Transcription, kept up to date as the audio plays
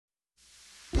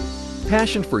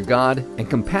passion for God and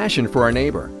compassion for our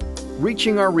neighbor,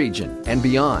 reaching our region and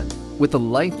beyond with the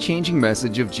life-changing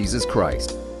message of Jesus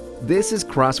Christ. This is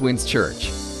Crosswinds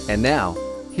Church. And now,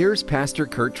 here's Pastor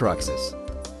Kurt Truxas.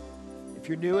 If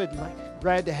you're new,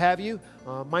 glad to have you.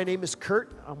 My name is Kurt.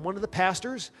 I'm one of the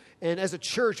pastors. And as a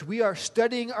church, we are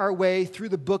studying our way through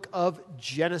the book of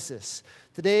Genesis.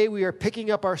 Today, we are picking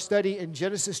up our study in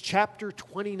Genesis chapter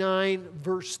 29,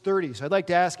 verse 30. So I'd like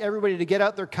to ask everybody to get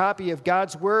out their copy of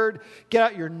God's Word, get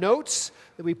out your notes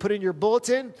that we put in your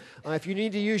bulletin. If you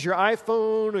need to use your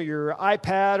iPhone or your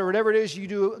iPad or whatever it is you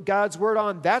do God's Word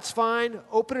on, that's fine.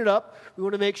 Open it up. We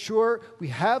want to make sure we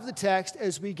have the text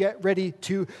as we get ready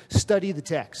to study the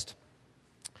text.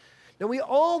 Now, we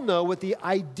all know what the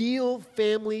ideal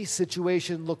family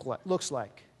situation looks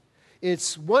like.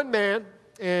 It's one man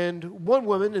and one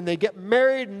woman, and they get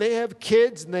married, and they have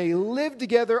kids, and they live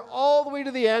together all the way to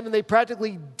the end, and they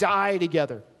practically die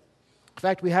together. In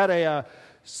fact, we had a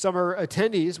summer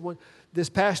attendees this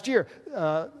past year.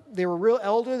 They were real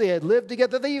elderly. They had lived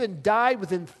together. They even died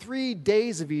within 3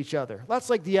 days of each other. That's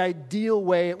like the ideal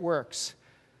way it works.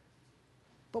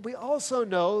 But we also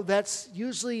know that's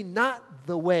usually not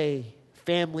the way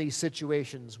family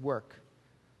situations work.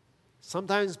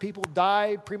 Sometimes people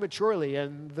die prematurely,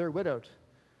 and they're widowed.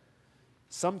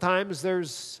 Sometimes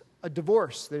there's a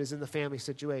divorce that is in the family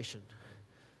situation.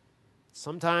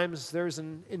 Sometimes there's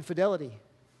an infidelity.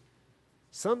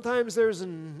 Sometimes there's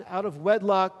an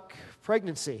out-of-wedlock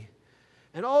pregnancy.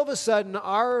 And all of a sudden,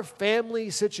 our family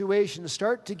situations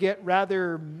start to get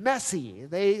rather messy.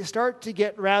 They start to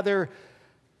get rather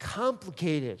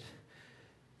complicated.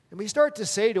 And we start to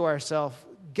say to ourselves,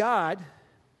 God,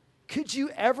 could you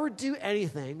ever do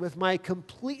anything with my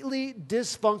completely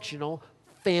dysfunctional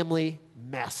family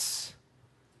mess?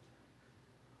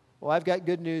 Well, I've got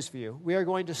good news for you. We are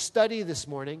going to study this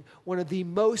morning one of the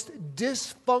most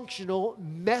dysfunctional,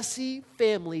 messy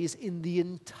families in the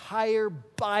entire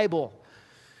Bible.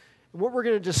 And what we're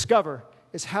going to discover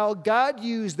is how God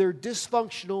used their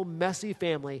dysfunctional, messy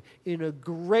family in a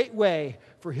great way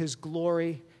for His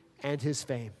glory and His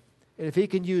fame. And if He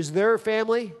can use their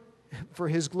family for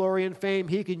His glory and fame,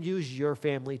 He can use your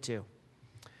family too.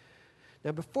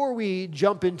 Now, before we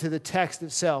jump into the text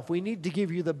itself, we need to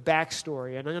give you the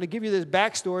backstory. And I'm going to give you this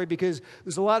backstory because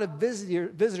there's a lot of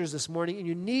visitors this morning, and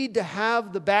you need to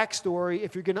have the backstory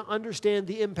if you're going to understand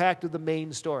the impact of the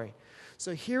main story.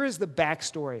 So here is the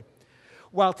backstory.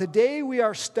 While today we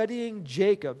are studying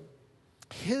Jacob,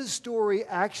 his story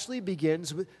actually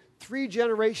begins with 3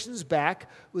 generations back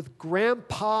with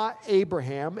Grandpa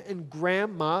Abraham and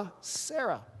Grandma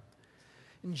Sarah.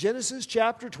 In Genesis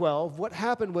chapter 12, what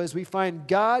happened was we find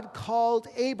God called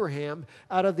Abraham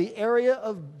out of the area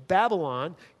of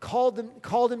Babylon, called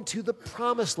him to the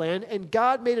promised land, and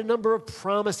God made a number of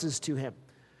promises to him.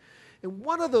 And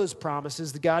one of those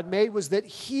promises that God made was that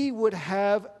he would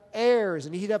have heirs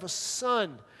and he'd have a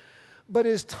son. But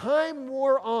as time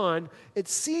wore on, it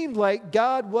seemed like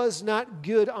God was not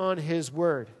good on His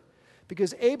word.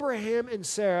 Because Abraham and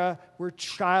Sarah were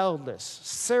childless.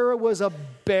 Sarah was a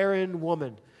barren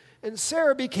woman. And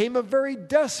Sarah became a very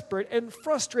desperate and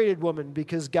frustrated woman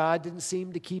because God didn't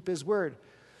seem to keep His word.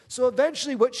 So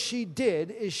eventually what she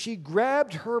did is she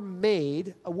grabbed her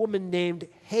maid, a woman named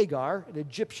Hagar, an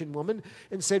Egyptian woman,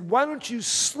 and said, "Why don't you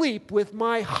sleep with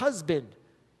my husband?"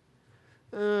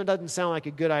 Doesn't sound like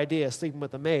a good idea, sleeping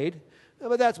with a maid,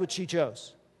 but that's what she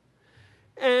chose.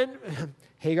 And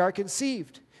Hagar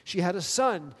conceived. She had a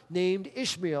son named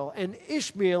Ishmael, and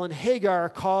Ishmael and Hagar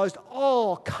caused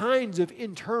all kinds of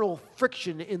internal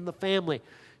friction in the family.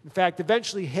 In fact,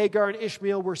 eventually Hagar and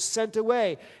Ishmael were sent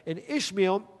away, and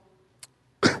Ishmael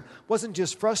wasn't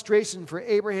just frustration for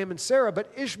Abraham and Sarah,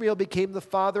 but Ishmael became the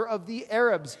father of the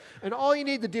Arabs. And all you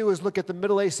need to do is look at the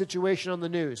Middle East situation on the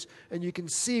news, and you can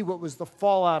see what was the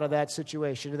fallout of that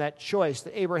situation and that choice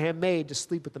that Abraham made to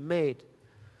sleep with the maid.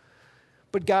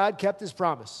 But God kept His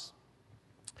promise.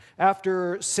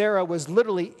 After Sarah was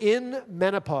literally in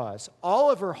menopause,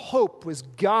 all of her hope was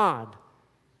gone,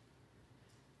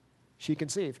 she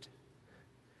conceived.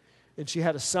 And she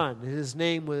had a son. His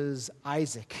name was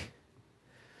Isaac.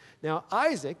 Now,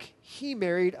 Isaac, he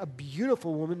married a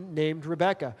beautiful woman named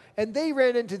Rebekah, and they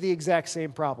ran into the exact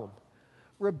same problem.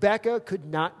 Rebekah could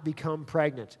not become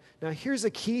pregnant. Now, here's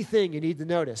a key thing you need to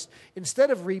notice.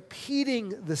 Instead of repeating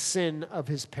the sin of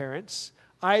his parents,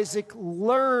 Isaac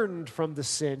learned from the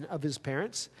sin of his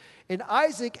parents, and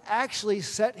Isaac actually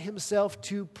set himself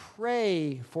to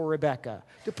pray for Rebekah,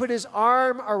 to put his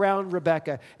arm around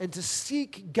Rebekah, and to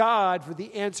seek God for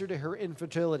the answer to her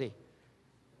infertility.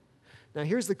 Now,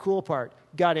 here's the cool part.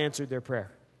 God answered their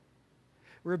prayer.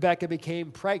 Rebekah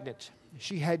became pregnant,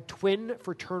 she had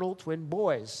fraternal twin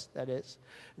boys, that is.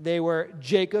 They were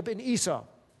Jacob and Esau.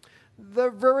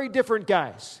 They're very different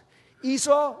guys.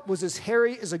 Esau was as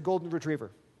hairy as a golden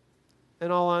retriever.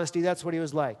 In all honesty, that's what he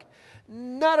was like.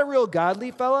 Not a real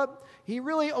godly fella. He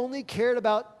really only cared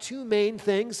about two main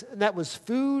things, and that was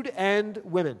food and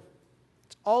women.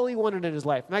 It's all he wanted in his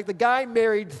life. In fact, the guy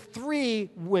married 3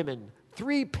 women,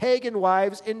 3 pagan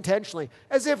wives intentionally,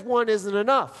 as if one isn't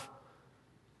enough.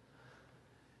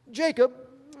 Jacob,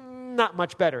 not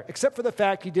much better, except for the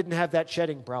fact he didn't have that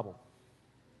shedding problem.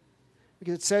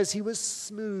 Because it says he was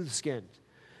smooth-skinned.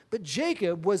 But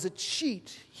Jacob was a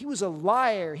cheat. He was a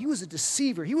liar. He was a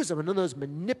deceiver. He was one of those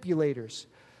manipulators.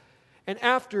 And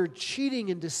after cheating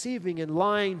and deceiving and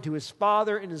lying to his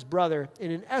father and his brother, and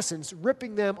in essence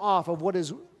ripping them off of what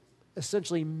is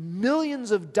essentially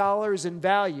millions of dollars in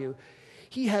value,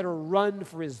 he had to run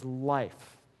for his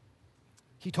life.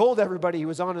 He told everybody he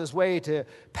was on his way to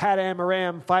Paddan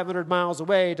Aram, 500 miles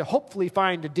away, to hopefully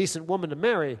find a decent woman to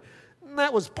marry. And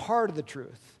that was part of the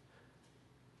truth.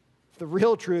 The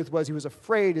real truth was he was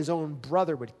afraid his own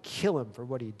brother would kill him for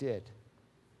what he did.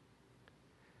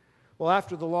 Well,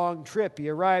 after the long trip, he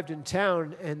arrived in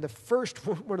town, and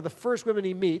one of the first women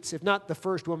he meets, if not the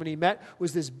first woman he met,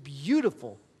 was this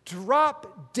beautiful,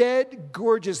 drop-dead,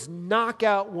 gorgeous,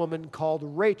 knockout woman called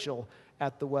Rachel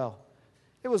at the well.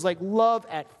 It was like love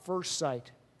at first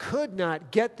sight. Could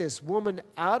not get this woman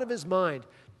out of his mind.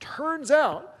 Turns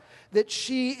out that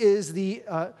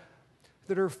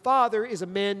that her father is a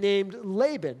man named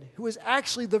Laban, who is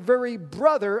actually the very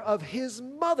brother of his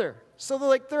mother.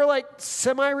 So they're like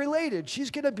semi-related.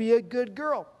 She's going to be a good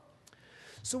girl.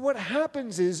 So what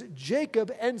happens is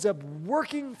Jacob ends up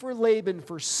working for Laban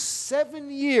for 7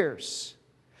 years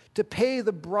to pay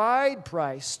the bride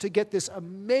price to get this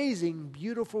amazing,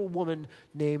 beautiful woman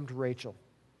named Rachel.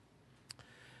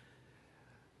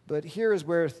 But here is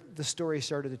where the story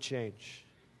started to change.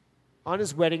 On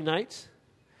his wedding night,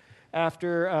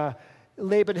 after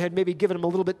Laban had maybe given him a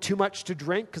little bit too much to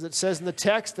drink, because it says in the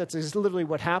text that's literally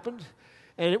what happened,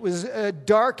 and it was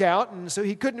dark out, and so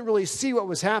he couldn't really see what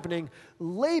was happening,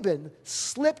 Laban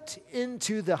slipped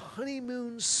into the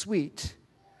honeymoon suite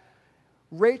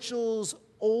Rachel's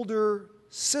older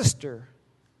sister,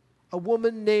 a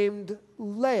woman named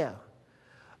Leah,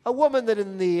 a woman that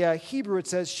in the Hebrew it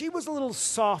says she was a little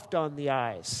soft on the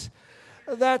eyes.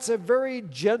 That's a very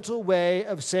gentle way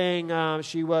of saying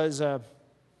she was,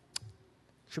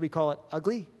 should we call it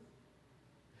ugly?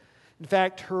 In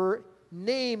fact, her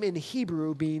name in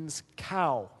Hebrew means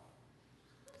cow.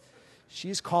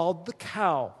 She's called the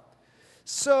cow.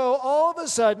 So all of a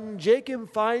sudden,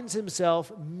 Jacob finds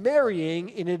himself marrying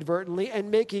inadvertently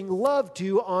and making love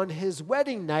to on his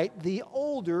wedding night the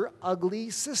older, ugly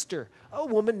sister, a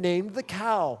woman named the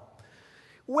cow.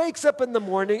 Wakes up in the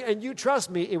morning, and you trust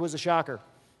me, it was a shocker.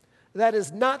 That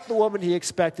is not the woman he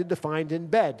expected to find in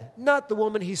bed, not the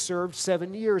woman he served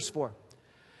 7 years for.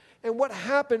 And what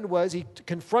happened was he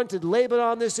confronted Laban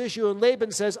on this issue, and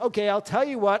Laban says, okay, I'll tell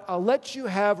you what, I'll let you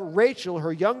have Rachel,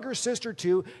 her younger sister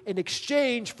too, in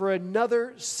exchange for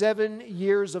another 7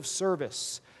 years of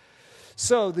service.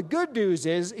 So the good news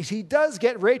is he does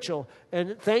get Rachel,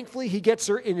 and thankfully he gets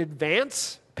her in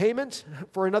advance payment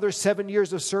for another 7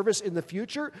 years of service in the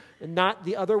future, and not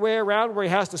the other way around where he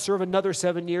has to serve another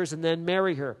 7 years and then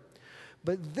marry her.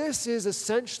 But this is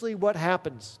essentially what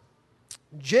happens.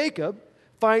 Jacob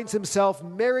finds himself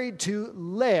married to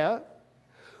Leah,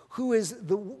 who is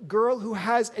the girl who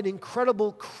has an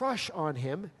incredible crush on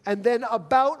him, and then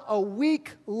about a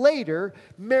week later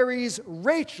marries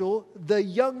Rachel, the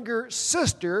younger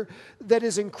sister, that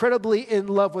is incredibly in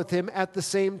love with him at the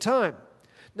same time.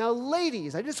 Now,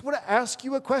 ladies, I just want to ask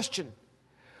you a question.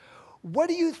 What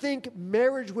do you think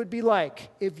marriage would be like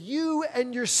if you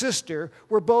and your sister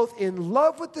were both in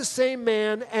love with the same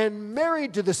man and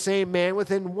married to the same man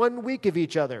within 1 week of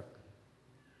each other?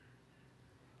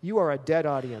 You are a dead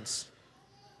audience.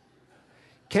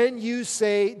 Can you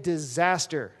say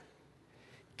disaster?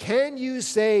 Can you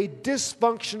say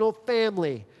dysfunctional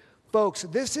family? Folks,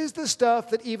 this is the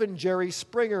stuff that even Jerry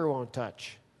Springer won't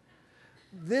touch.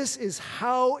 This is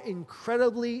how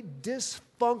incredibly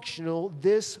dysfunctional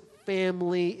this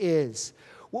family is.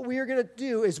 What we are going to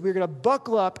do is we're going to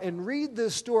buckle up and read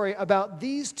this story about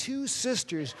these two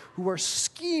sisters who are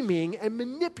scheming and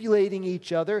manipulating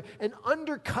each other and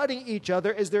undercutting each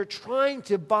other as they're trying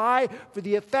to vie for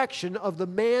the affection of the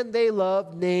man they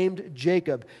love named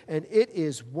Jacob. And it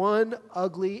is one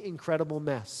ugly, incredible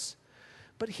mess.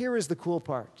 But here is the cool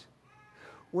part.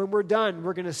 When we're done,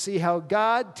 we're going to see how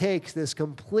God takes this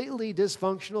completely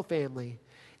dysfunctional family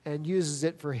and uses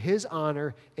it for his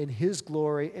honor and his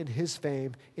glory and his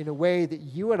fame in a way that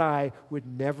you and I would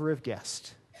never have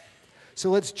guessed. So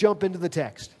let's jump into the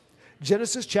text.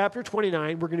 Genesis chapter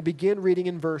 29, we're going to begin reading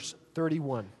in verse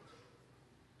 31.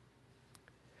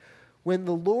 When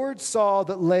the Lord saw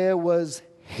that Leah was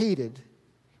hated,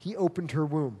 he opened her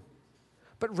womb.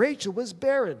 But Rachel was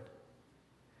barren.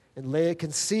 And Leah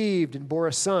conceived and bore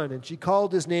a son, and she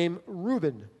called his name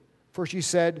Reuben, for she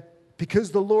said,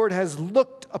 because the Lord has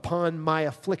looked upon my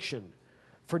affliction,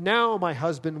 for now my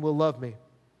husband will love me.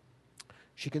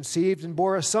 She conceived and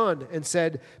bore a son, and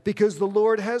said, because the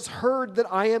Lord has heard that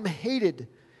I am hated,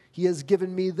 he has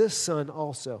given me this son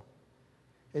also.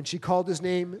 And she called his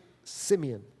name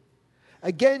Simeon.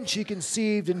 Again she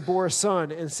conceived and bore a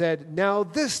son, and said, now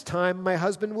this time my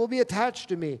husband will be attached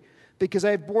to me, because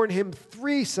I have borne him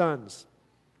 3 sons.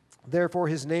 Therefore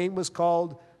his name was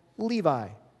called Levi.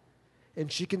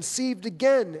 And she conceived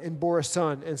again and bore a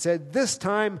son, and said, this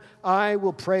time I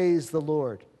will praise the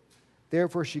Lord.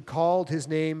 Therefore she called his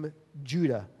name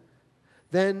Judah.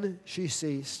 Then she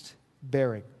ceased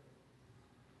bearing.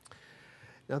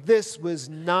 Now, this was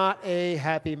not a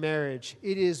happy marriage.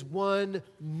 It is one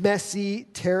messy,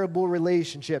 terrible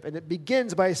relationship. And it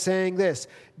begins by saying this: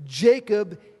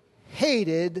 Jacob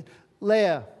hated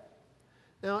Leah.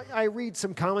 Now, I read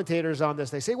some commentators on this.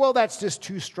 They say, well, that's just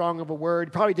too strong of a word.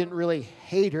 He probably didn't really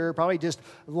hate her, probably just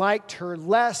liked her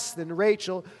less than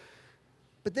Rachel.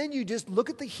 But then you just look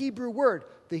at the Hebrew word.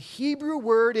 The Hebrew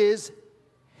word is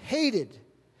hated.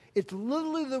 It's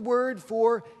literally the word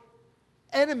for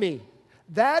enemy.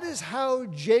 That is how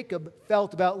Jacob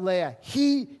felt about Leah.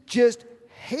 He just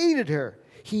hated her.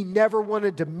 He never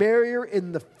wanted to marry her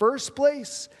in the first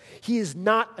place. He is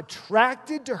not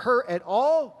attracted to her at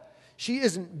all. She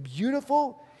isn't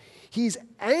beautiful. He's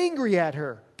angry at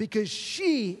her because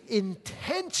she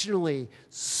intentionally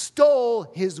stole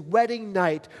his wedding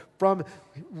night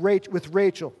with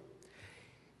Rachel.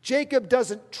 Jacob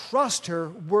doesn't trust her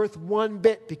worth one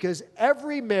bit because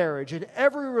every marriage and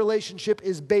every relationship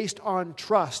is based on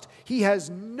trust. He has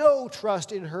no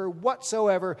trust in her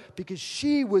whatsoever because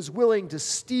she was willing to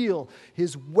steal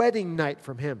his wedding night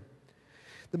from him.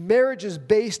 The marriage is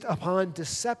based upon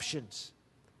deceptions.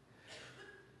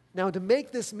 Now, to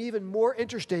make this even more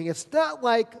interesting, it's not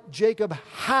like Jacob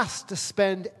has to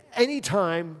spend any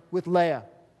time with Leah.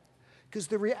 Because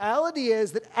the reality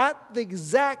is that at the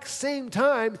exact same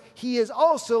time, he is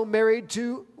also married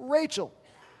to Rachel,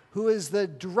 who is the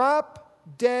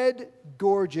drop-dead,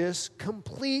 gorgeous,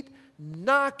 complete,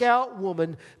 knockout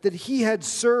woman that he had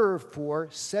served for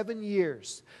 7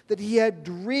 years, that he had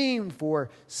dreamed for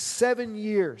 7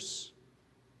 years.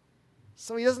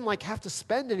 So he doesn't have to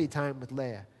spend any time with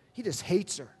Leah. He just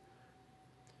hates her.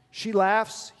 She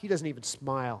laughs, he doesn't even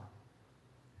smile.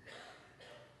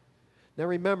 Now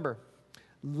remember,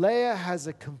 Leah has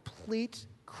a complete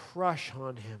crush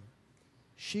on him.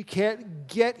 She can't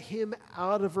get him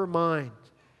out of her mind.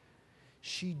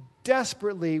 She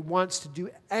desperately wants to do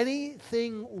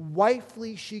anything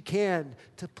wifely she can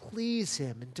to please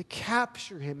him and to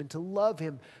capture him and to love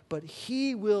him, but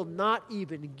he will not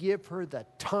even give her the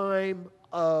time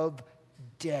of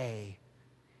day.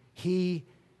 He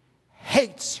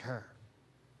hates her.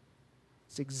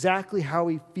 It's exactly how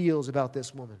he feels about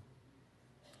this woman.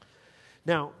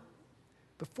 Now,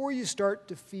 before you start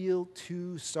to feel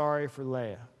too sorry for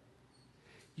Leah,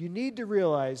 you need to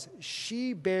realize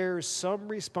she bears some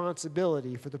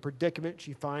responsibility for the predicament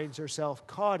she finds herself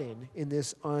caught in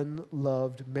this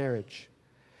unloved marriage.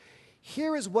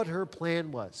 Here is what her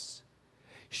plan was.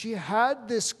 She had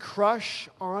this crush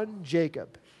on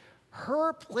Jacob.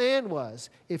 Her plan was,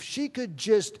 if she could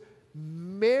just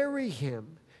marry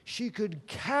him, she could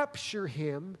capture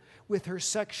him with her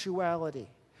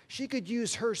sexuality. She could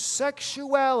use her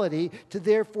sexuality to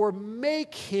therefore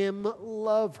make him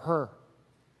love her.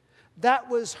 That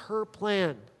was her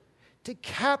plan, to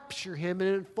capture him and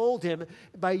enfold him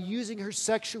by using her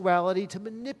sexuality to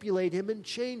manipulate him and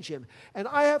change him. And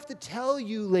I have to tell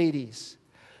you, ladies,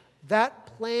 that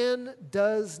plan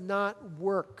does not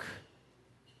work.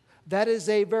 That is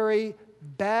a very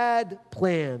bad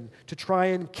plan to try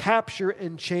and capture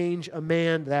and change a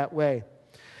man that way.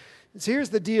 So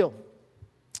here's the deal.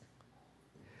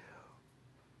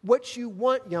 What you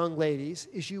want, young ladies,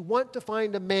 is you want to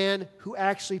find a man who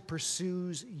actually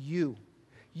pursues you.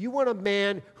 You want a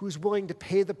man who's willing to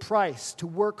pay the price, to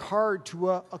work hard to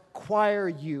acquire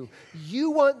you. You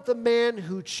want the man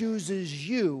who chooses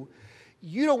you.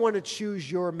 You don't want to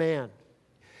choose your man.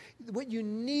 What you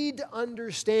need to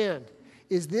understand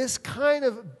is this kind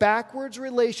of backwards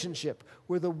relationship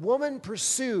where the woman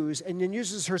pursues and then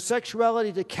uses her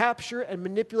sexuality to capture and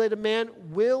manipulate a man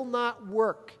will not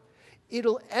work.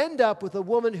 It'll end up with a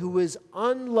woman who is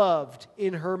unloved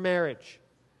in her marriage.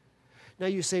 Now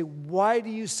you say, why do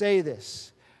you say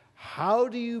this? How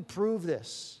do you prove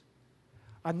this?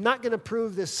 I'm not going to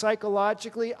prove this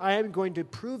psychologically. I am going to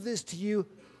prove this to you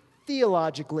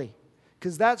theologically,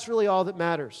 because that's really all that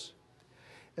matters.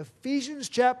 Ephesians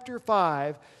chapter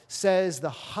 5 says the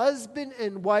husband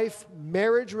and wife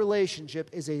marriage relationship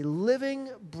is a living,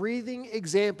 breathing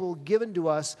example given to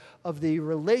us of the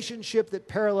relationship that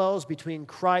parallels between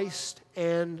Christ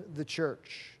and the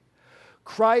church.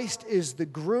 Christ is the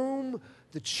groom,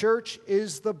 the church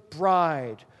is the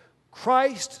bride.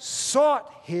 Christ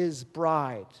sought his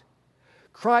bride.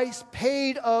 Christ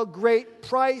paid a great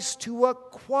price to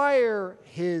acquire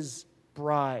his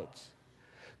bride.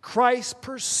 Christ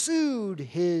pursued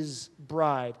his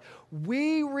bride.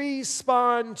 We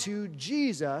respond to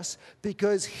Jesus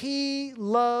because he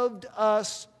loved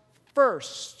us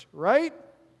first, right?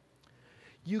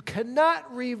 You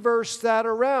cannot reverse that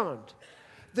around.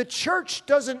 The church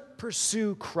doesn't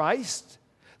pursue Christ.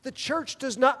 The church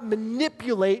does not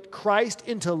manipulate Christ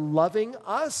into loving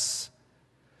us.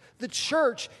 The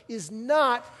church is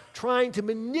not trying to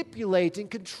manipulate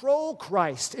and control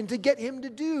Christ and to get him to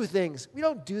do things. We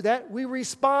don't do that. We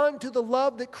respond to the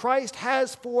love that Christ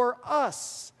has for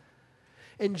us.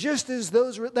 And just as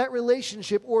that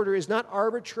relationship order is not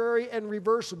arbitrary and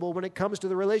reversible when it comes to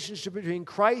the relationship between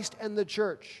Christ and the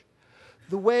church,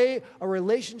 the way a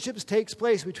relationship takes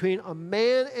place between a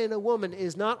man and a woman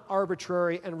is not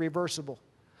arbitrary and reversible.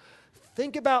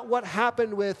 Think about what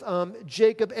happened with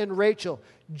Jacob and Rachel.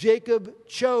 Jacob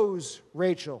chose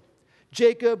Rachel.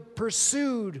 Jacob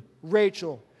pursued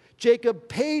Rachel. Jacob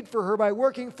paid for her by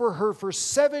working for her for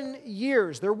 7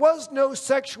 years. There was no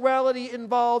sexuality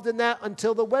involved in that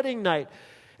until the wedding night.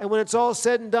 And when it's all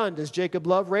said and done, does Jacob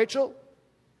love Rachel?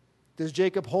 Does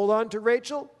Jacob hold on to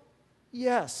Rachel?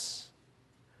 Yes.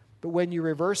 But when you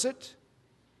reverse it,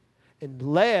 and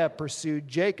Leah pursued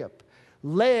Jacob,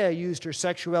 Leah used her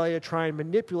sexuality to try and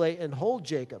manipulate and hold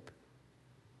Jacob.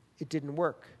 It didn't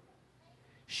work.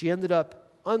 She ended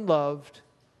up unloved,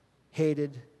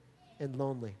 hated, and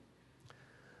lonely.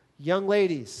 Young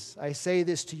ladies, I say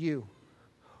this to you.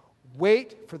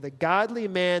 Wait for the godly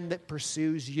man that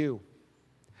pursues you.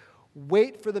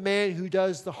 Wait for the man who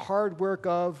does the hard work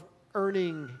of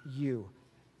earning you.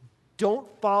 Don't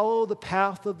follow the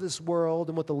path of this world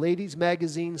and what the ladies'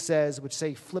 magazine says, which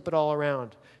say flip it all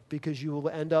around, because you will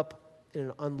end up in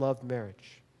an unloved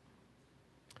marriage.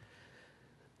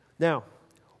 Now,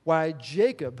 why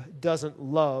Jacob doesn't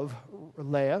love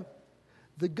Leah,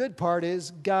 the good part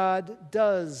is God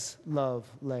does love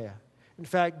Leah. In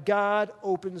fact, God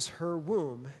opens her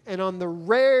womb. And on the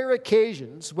rare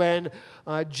occasions when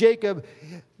Jacob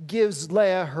gives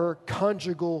Leah her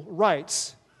conjugal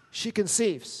rights, she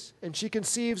conceives. And she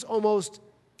conceives almost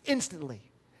instantly.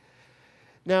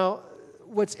 Now,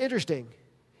 what's interesting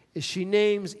is she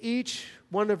names each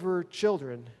one of her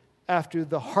children after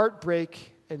the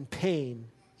heartbreak and pain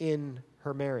in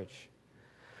her marriage.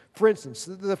 For instance,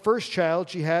 the first child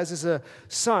she has is a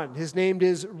son. His name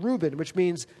is Reuben, which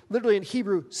means literally in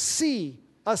Hebrew, see,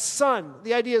 a son.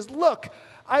 The idea is, look,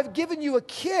 I've given you a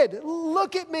kid.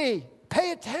 Look at me.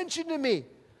 Pay attention to me.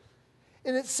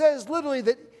 And it says literally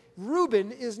that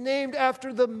Reuben is named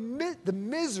after the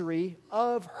misery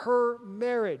of her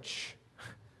marriage.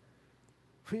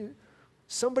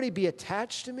 Somebody be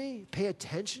attached to me? Pay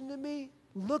attention to me?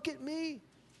 Look at me?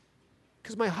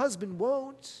 Because my husband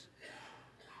won't.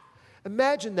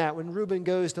 Imagine that when Reuben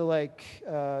goes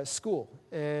to school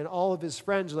and all of his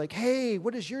friends are like, hey,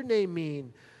 what does your name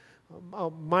mean?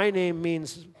 My name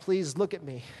means please look at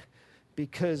me,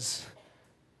 because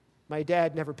my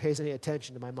dad never pays any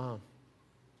attention to my mom.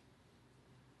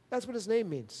 That's what his name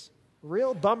means.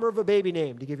 Real bummer of a baby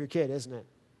name to give your kid, isn't it?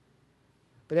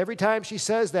 But every time she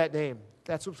says that name,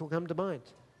 that's what will come to mind.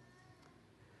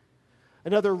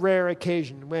 Another rare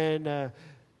occasion when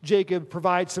Jacob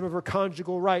provides some of her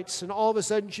conjugal rights, and all of a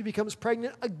sudden she becomes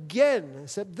pregnant again,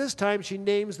 except this time she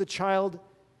names the child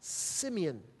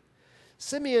Simeon.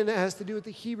 Simeon has to do with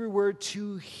the Hebrew word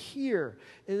to hear.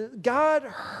 And God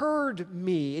heard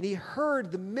me, and he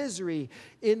heard the misery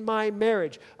in my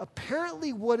marriage.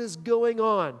 Apparently what is going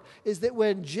on is that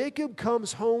when Jacob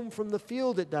comes home from the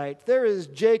field at night, there is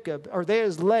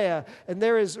Leah, and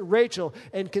there is Rachel.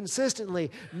 And consistently,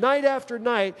 night after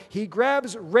night, he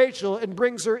grabs Rachel and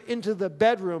brings her into the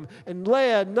bedroom. And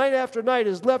Leah, night after night,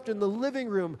 is left in the living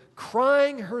room,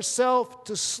 crying herself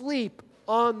to sleep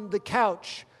on the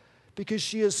couch, because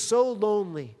she is so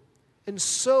lonely and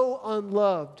so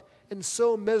unloved and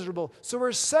so miserable. So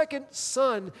her second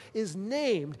son is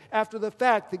named after the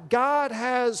fact that God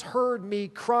has heard me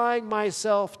crying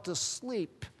myself to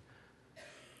sleep.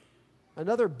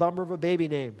 Another bummer of a baby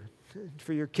name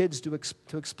for your kids to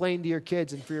explain to your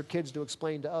kids and for your kids to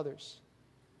explain to others.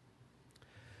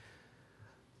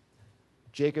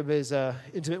 Jacob is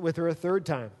intimate with her a third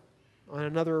time on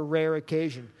another rare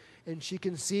occasion. And she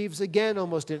conceives again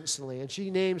almost instantly. And she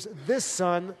names this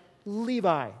son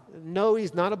Levi. No,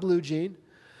 he's not a blue jean.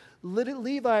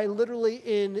 Levi literally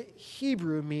in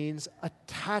Hebrew means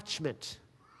attachment.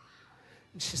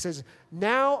 And she says,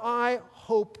 now I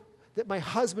hope that my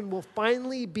husband will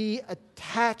finally be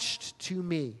attached to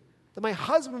me. That my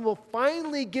husband will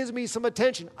finally give me some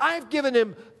attention. I've given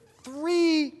him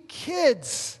 3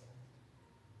 kids.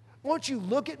 Won't you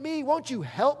look at me? Won't you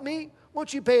help me?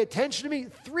 Won't you pay attention to me?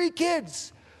 3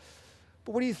 kids.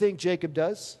 But what do you think Jacob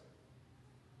does?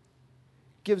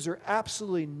 Gives her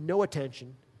absolutely no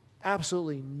attention,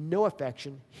 absolutely no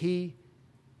affection. He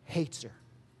hates her.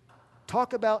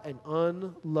 Talk about an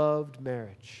unloved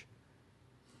marriage.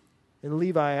 And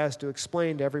Levi has to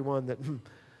explain to everyone that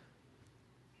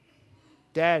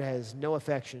Dad has no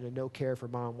affection and no care for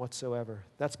Mom whatsoever.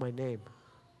 That's my name.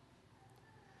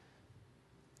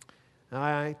 Now,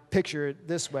 I picture it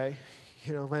this way.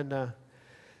 When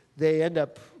they end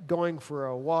up going for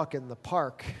a walk in the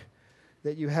park,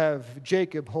 that you have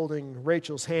Jacob holding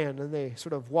Rachel's hand, and they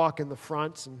sort of walk in the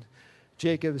front, and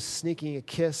Jacob's sneaking a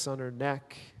kiss on her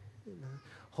neck,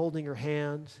 holding her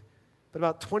hand. But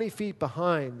about 20 feet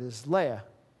behind is Leah,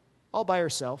 all by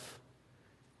herself,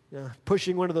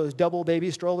 pushing one of those double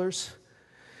baby strollers.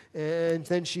 And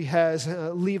then she has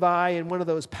Levi in one of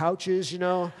those pouches,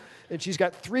 and she's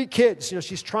got 3 kids.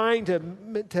 She's trying to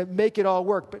make it all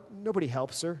work, but nobody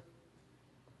helps her.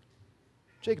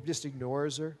 Jacob just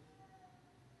ignores her,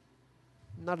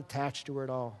 not attached to her at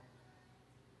all.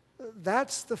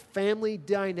 That's the family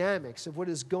dynamics of what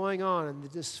is going on in the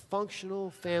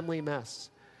dysfunctional family mess.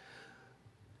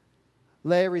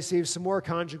 Leah receives some more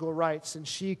conjugal rights, and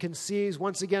she conceives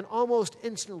once again almost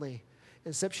instantly,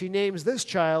 except she names this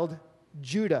child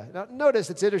Judah. Now, notice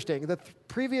it's interesting. The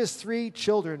previous 3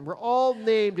 children were all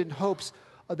named in hopes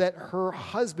that her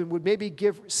husband would maybe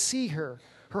see her.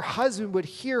 Her husband would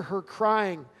hear her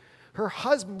crying. Her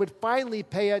husband would finally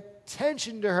pay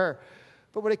attention to her.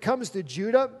 But when it comes to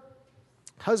Judah,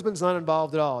 husband's not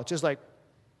involved at all. It's just like,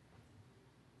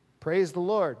 praise the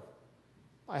Lord,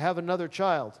 I have another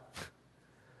child.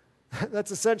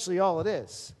 That's essentially all it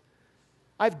is.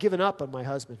 I've given up on my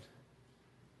husband.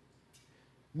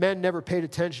 Men never paid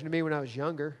attention to me when I was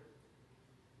younger.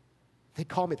 They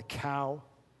call me the cow.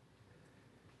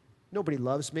 Nobody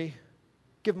loves me.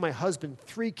 Give my husband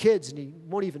 3 kids and he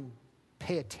won't even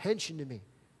pay attention to me.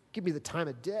 Give me the time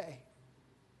of day.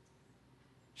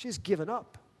 She's given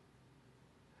up.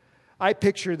 I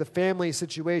picture the family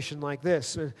situation like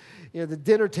this. The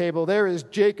dinner table, there is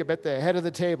Jacob at the head of the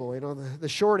table, the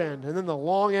short end, and then the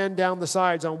long end down the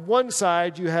sides. On one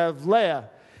side, you have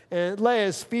Leah, and Leah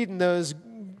is feeding those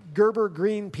Gerber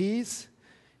green peas,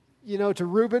 to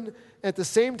Reuben. At the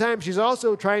same time, she's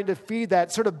also trying to feed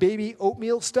that sort of baby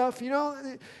oatmeal stuff,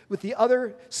 with the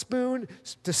other spoon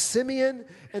to Simeon.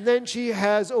 And then she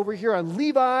has over here on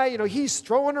Levi, he's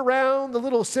throwing around the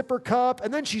little sipper cup.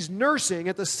 And then she's nursing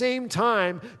at the same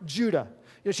time Judah.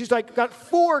 She's got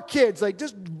 4 kids,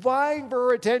 just vying for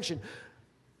her attention.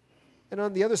 And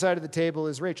on the other side of the table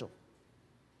is Rachel.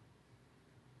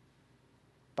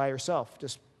 By herself,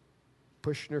 just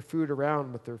pushing her food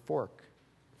around with her fork.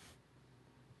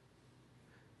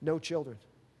 No children,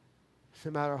 no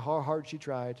matter how hard she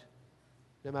tried,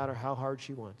 no matter how hard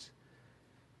she wants.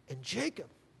 And Jacob,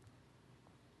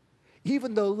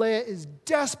 even though Leah is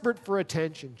desperate for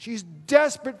attention, she's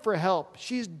desperate for help,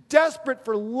 she's desperate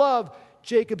for love,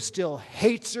 Jacob still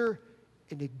hates her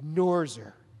and ignores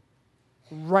her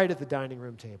right at the dining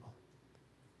room table.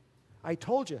 I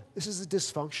told you, this is a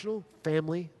dysfunctional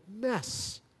family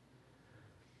mess.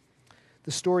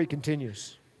 The story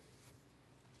continues.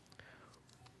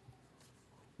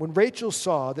 When Rachel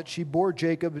saw that she bore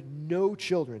Jacob no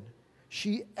children,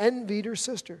 she envied her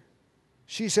sister.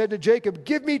 She said to Jacob,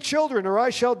 "Give me children or I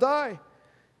shall die."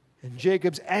 And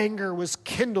Jacob's anger was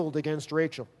kindled against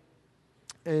Rachel.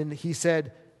 And he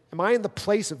said, "Am I in the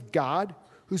place of God,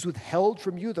 who's withheld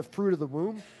from you the fruit of the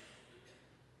womb?"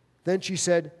 Then she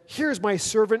said, "Here's my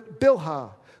servant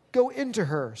Bilhah. Go into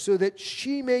her so that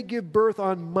she may give birth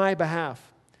on my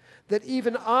behalf, that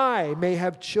even I may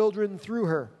have children through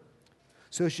her."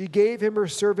 So she gave him her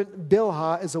servant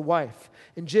Bilhah as a wife,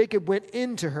 and Jacob went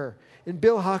in to her, and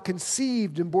Bilhah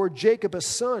conceived and bore Jacob a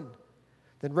son.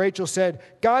 Then Rachel said,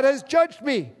 God has judged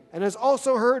me and has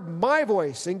also heard my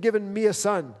voice and given me a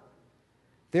son.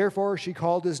 Therefore she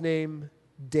called his name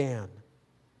Dan.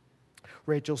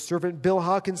 Rachel's servant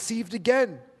Bilhah conceived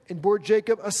again and bore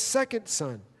Jacob a second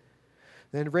son.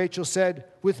 Then Rachel said,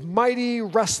 with mighty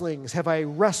wrestlings have I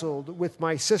wrestled with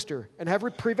my sister and have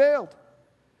prevailed.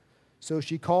 So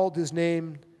she called his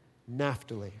name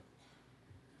Naphtali.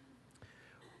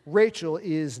 Rachel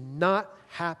is not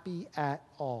happy at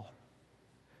all.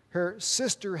 Her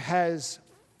sister has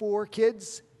 4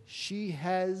 kids. She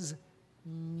has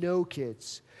no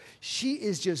kids. She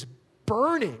is just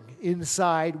burning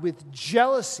inside with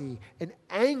jealousy and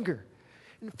anger.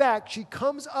 In fact, she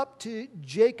comes up to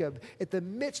Jacob at the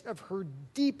midst of her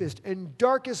deepest and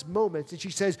darkest moments, and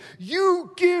she says,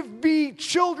 you give me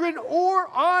children or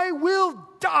I will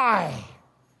die.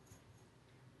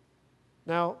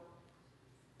 Now,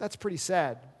 that's pretty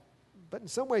sad, but in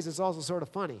some ways it's also sort of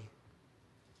funny.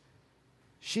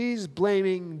 She's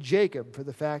blaming Jacob for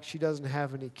the fact she doesn't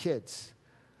have any kids.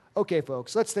 Okay,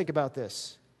 folks, let's think about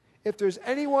this. If there's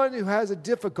anyone who has a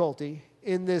difficulty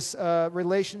in this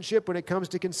relationship when it comes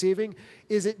to conceiving,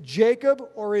 is it Jacob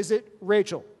or is it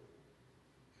Rachel?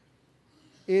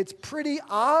 It's pretty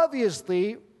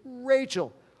obviously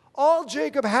Rachel. All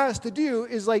Jacob has to do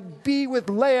is be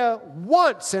with Leah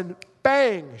once and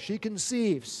bang, she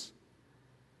conceives.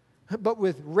 But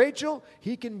with Rachel,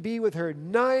 he can be with her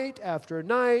night after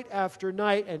night after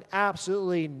night and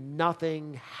absolutely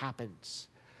nothing happens.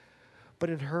 But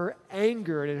in her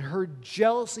anger and in her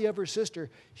jealousy of her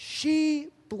sister, she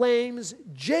blames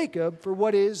Jacob for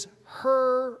what is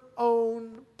her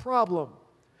own problem.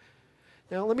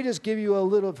 Now, let me just give you a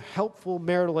little helpful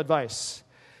marital advice.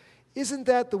 Isn't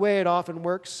that the way it often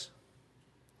works?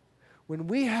 When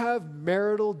we have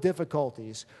marital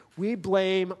difficulties, we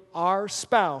blame our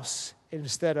spouse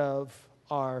instead of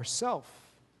ourselves.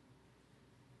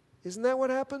 Isn't that what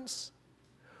happens?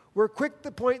 We're quick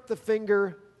to point the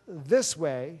finger this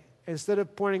way instead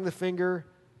of pointing the finger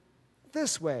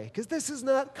this way, because this is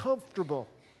not comfortable.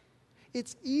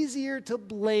 It's easier to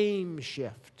blame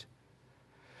shift.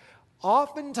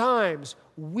 Oftentimes,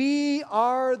 we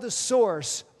are the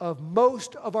source of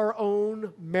most of our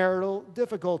own marital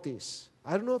difficulties.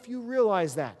 I don't know if you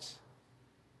realize that.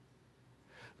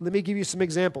 Let me give you some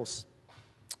examples.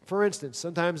 For instance,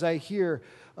 sometimes I hear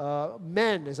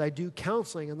men as I do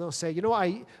counseling, and they'll say,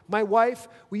 my wife,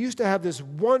 we used to have this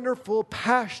wonderful,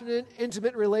 passionate,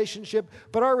 intimate relationship,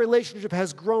 but our relationship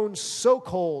has grown so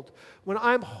cold. When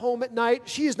I'm home at night,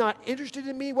 she is not interested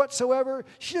in me whatsoever.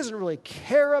 She doesn't really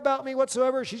care about me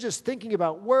whatsoever. She's just thinking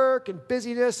about work and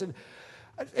busyness, and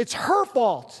it's her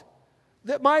fault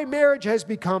that my marriage has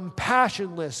become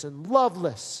passionless and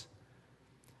loveless.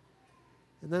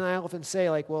 And then I often say,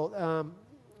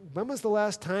 when was the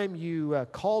last time you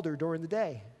called her during the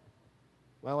day?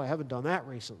 Well, I haven't done that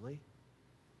recently.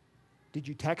 Did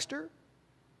you text her?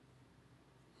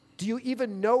 Do you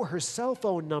even know her cell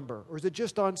phone number, or is it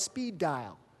just on speed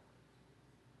dial?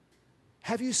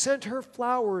 Have you sent her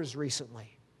flowers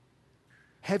recently?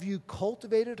 Have you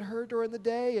cultivated her during the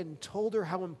day and told her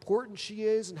how important she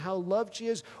is and how loved she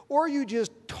is? Or you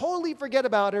just totally forget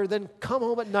about her, then come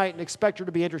home at night and expect her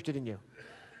to be interested in you?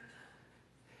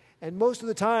 And most of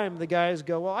the time, the guys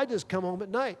go, well, I just come home at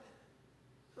night.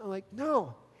 I'm like,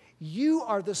 no, you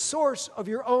are the source of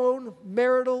your own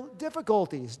marital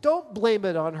difficulties. Don't blame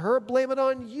it on her, blame it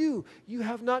on you. You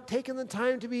have not taken the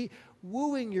time to be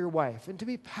wooing your wife and to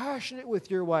be passionate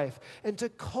with your wife and to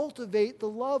cultivate the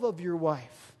love of your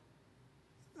wife.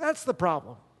 That's the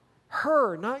problem.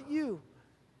 Her, not you.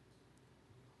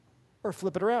 Or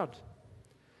flip it around.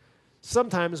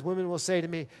 Sometimes women will say to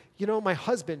me, my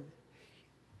husband,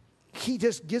 he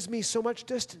just gives me so much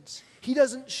distance. He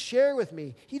doesn't share with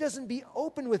me. He doesn't be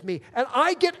open with me. And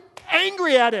I get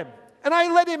angry at him. And I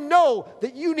let him know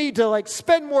that you need to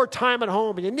spend more time at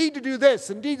home and you need to do this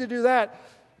and need to do that.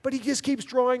 But he just keeps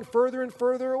drawing further and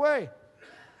further away.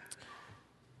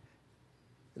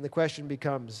 And the question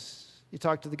becomes, you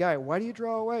talk to the guy, why do you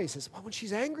draw away? He says, well, when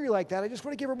she's angry like that, I just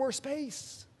want to give her more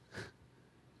space.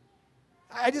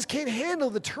 I just can't handle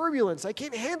the turbulence. I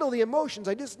can't handle the emotions.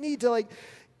 I just need to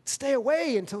stay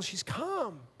away until she's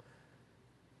calm.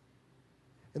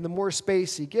 And the more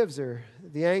space he gives her,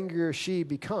 the angrier she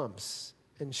becomes.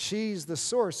 And she's the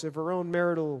source of her own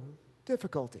marital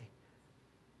difficulty.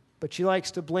 But she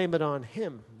likes to blame it on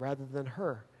him rather than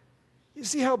her. You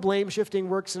see how blame shifting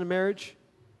works in a marriage?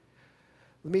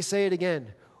 Let me say it again.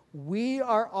 We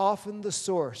are often the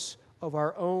source of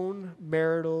our own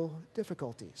marital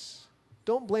difficulties.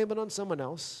 Don't blame it on someone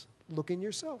else. Look in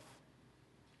yourself.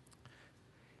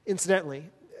 Incidentally,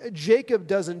 Jacob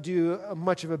doesn't do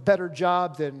much of a better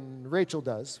job than Rachel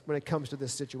does when it comes to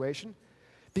this situation,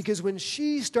 because when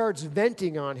she starts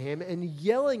venting on him and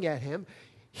yelling at him,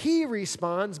 he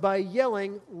responds by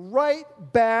yelling right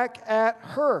back at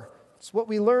her. It's what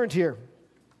we learned here.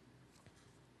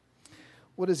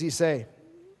 What does he say?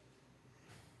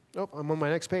 Oh, I'm on my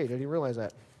next page. I didn't realize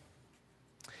that.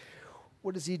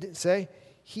 What does he say?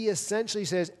 He essentially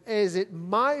says, is it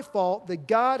my fault that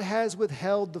God has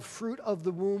withheld the fruit of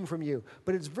the womb from you?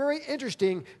 But it's very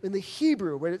interesting in the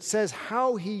Hebrew when it says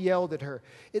how he yelled at her.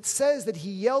 It says that he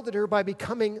yelled at her by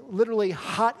becoming literally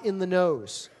hot in the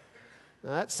nose. Now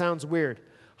that sounds weird.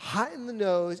 Hot in the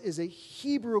nose is a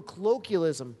Hebrew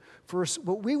colloquialism for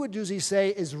what we would usually say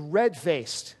is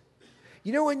red-faced.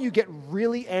 You know when you get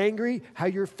really angry, how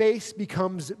your face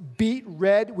becomes beet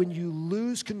red when you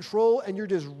lose control and you're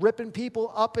just ripping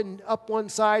people up one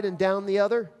side and down the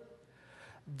other?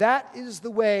 That is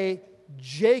the way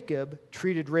Jacob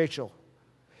treated Rachel.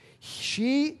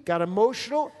 She got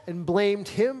emotional and blamed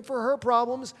him for her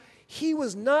problems. He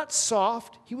was not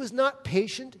soft. He was not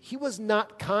patient. He was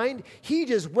not kind. He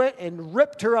just went and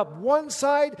ripped her up one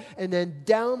side and then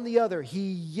down the other.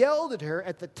 He yelled at her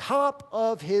at the top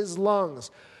of his lungs,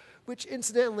 which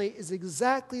incidentally is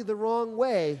exactly the wrong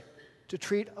way to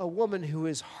treat a woman who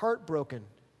is heartbroken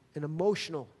and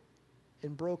emotional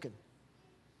and broken.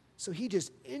 So he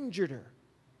just injured her.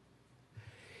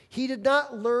 He did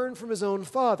not learn from his own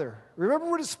father. Remember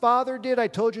what his father did? I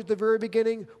told you at the very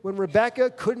beginning, when Rebekah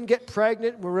couldn't get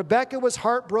pregnant, when Rebekah was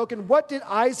heartbroken, what did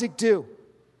Isaac do?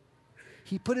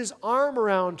 He put his arm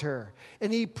around her,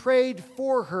 and he prayed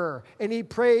for her, and he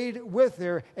prayed with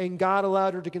her, and God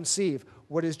allowed her to conceive.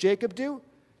 What does Jacob do?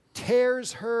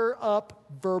 Tears her up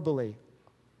verbally,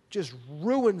 just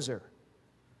ruins her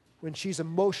when she's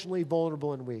emotionally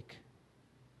vulnerable and weak.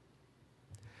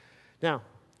 Now,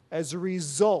 as a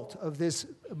result of this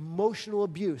emotional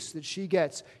abuse that she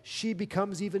gets, she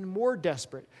becomes even more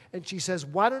desperate. And she says,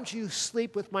 why don't you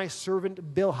sleep with my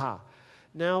servant Bilhah?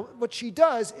 Now, what she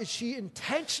does is she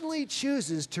intentionally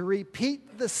chooses to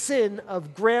repeat the sin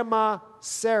of Grandma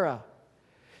Sarah.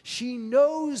 She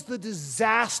knows the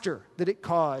disaster that it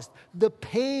caused, the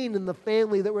pain in the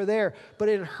family that were there. But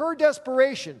in her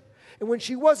desperation, and when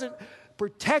she wasn't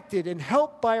protected and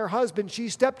helped by her husband, she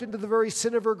stepped into the very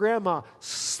sin of her grandma.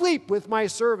 Sleep with my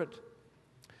servant.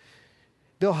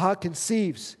 Bilhah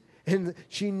conceives, and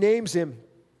she names him,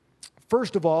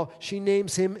 first of all, she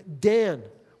names him Dan,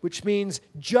 which means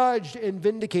judged and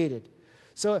vindicated.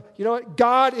 So, you know what?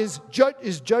 God is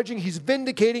judging. He's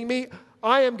vindicating me.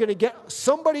 I am going to get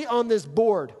somebody on this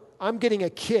board. I'm getting a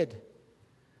kid.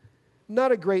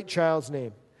 Not a great child's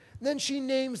name. And then she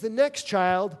names the next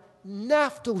child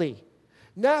Naphtali.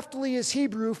 Naphtali is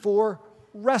Hebrew for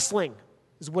wrestling,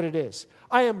 is what it is.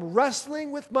 I am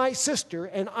wrestling with my sister,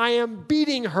 and I am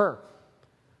beating her.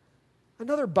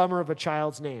 Another bummer of a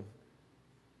child's name.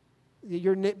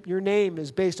 Your name is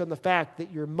based on the fact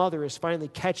that your mother is finally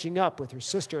catching up with her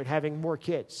sister and having more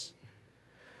kids.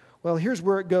 Well, here's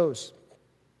where it goes.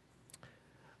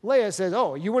 Leah says,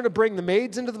 oh, you want to bring the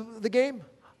maids into the game?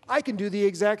 I can do the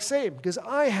exact same because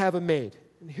I have a maid.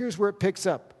 And here's where it picks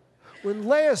up. When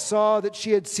Leah saw that she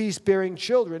had ceased bearing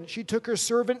children, she took her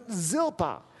servant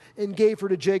Zilpah and gave her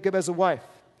to Jacob as a wife.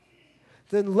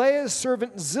 Then Leah's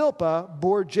servant Zilpah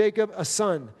bore Jacob a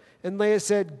son, and Leah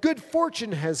said, good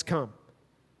fortune has come.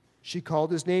 She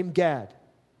called his name Gad.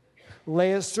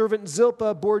 Leah's servant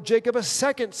Zilpah bore Jacob a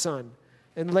second son,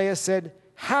 and Leah said,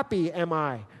 happy am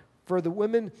I, for the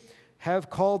women have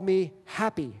called me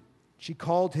happy. She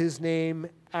called his name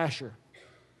Asher.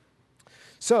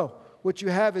 So, what you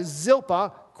have is Zilpah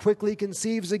quickly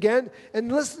conceives again.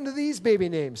 And listen to these baby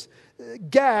names.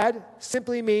 Gad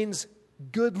simply means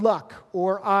good luck,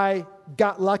 or I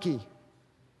got lucky.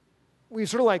 We've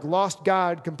sort of like lost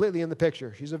God completely in the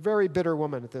picture. She's a very bitter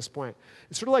woman at this point.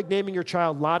 It's sort of like naming your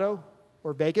child Lotto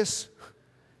or Vegas.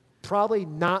 Probably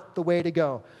not the way to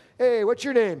go. Hey, what's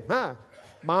your name?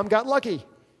 Mom got lucky.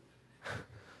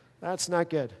 That's not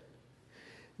good.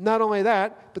 Not only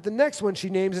that, but the next one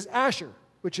she names is Asher,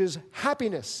 which is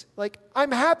happiness. Like,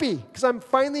 I'm happy because I'm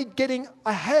finally getting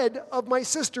ahead of my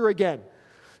sister again.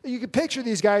 You can picture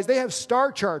these guys. They have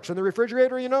star charts on the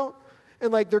refrigerator, you know,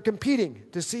 and like they're competing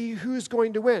to see who's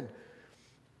going to win.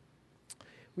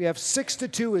 We have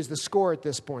 6-2 is the score at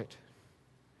this point.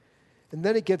 And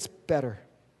then it gets better.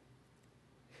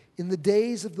 In the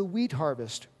days of the wheat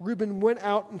harvest, Reuben went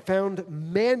out and found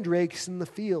mandrakes in the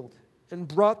field and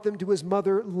brought them to his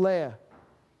mother Leah.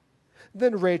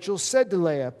 Then Rachel said to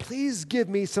Leah, please give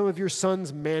me some of your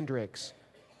son's mandrakes.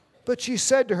 But she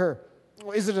said to her,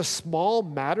 Is it a small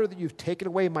matter that you've taken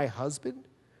away my husband?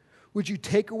 Would you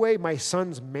take away my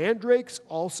son's mandrakes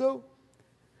also?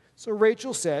 So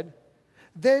Rachel said,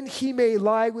 then he may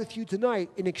lie with you tonight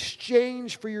in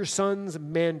exchange for your son's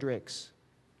mandrakes.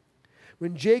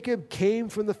 When Jacob came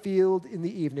from the field in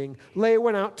the evening, Leah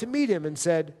went out to meet him and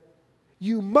said,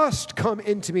 you must come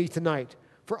into me tonight,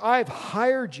 for I've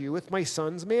hired you with my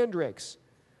son's mandrakes.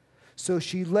 So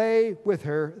she lay with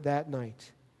her that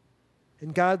night.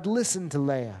 And God listened to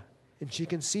Leah, and she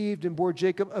conceived and bore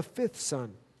Jacob a fifth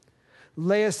son.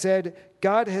 Leah said,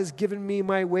 God has given me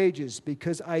my wages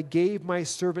because I gave my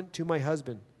servant to my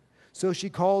husband. So she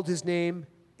called his name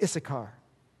Issachar.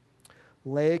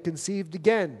 Leah conceived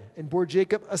again and bore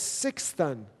Jacob a sixth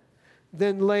son.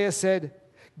 Then Leah said,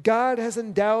 God has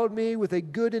endowed me with a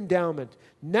good endowment.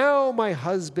 Now my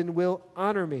husband will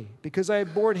honor me because I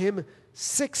have borne him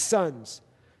 6 sons.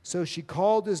 So she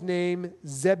called his name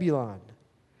Zebulun.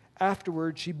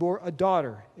 Afterward, she bore a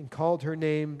daughter and called her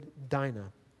name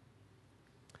Dinah.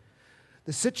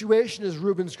 The situation as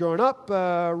Reuben's grown up,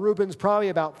 Reuben's probably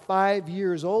about 5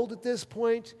 years old at this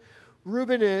point.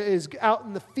 Reuben is out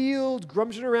in the field,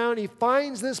 grumbling around. He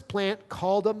finds this plant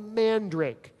called a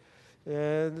mandrake.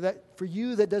 That for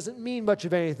you, that doesn't mean much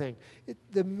of anything.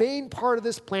 The main part of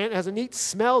this plant has a neat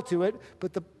smell to it,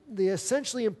 but the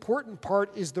essentially important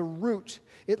part is the root.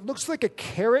 It looks like a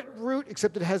carrot root,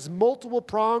 except it has multiple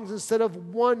prongs instead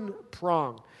of one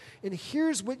prong. And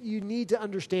here's what you need to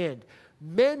understand.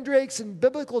 Mandrakes in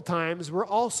biblical times were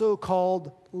also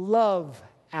called love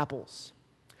apples.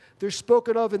 They're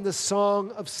spoken of in the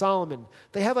Song of Solomon.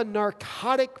 They have a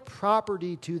narcotic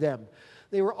property to them.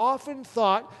 They were often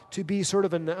thought to be sort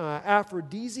of an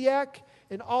aphrodisiac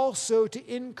and also to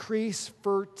increase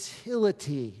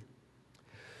fertility.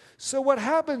 So what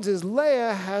happens is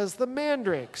Leah has the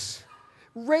mandrakes.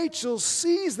 Rachel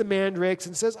sees the mandrakes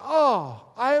and says, oh,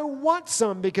 I want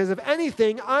some because if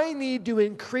anything, I need to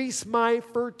increase my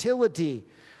fertility.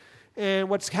 And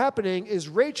what's happening is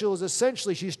Rachel is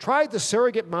essentially, she's tried the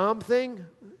surrogate mom thing,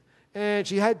 and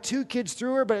she had 2 kids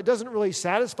through her, but it doesn't really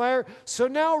satisfy her. So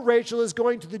now Rachel is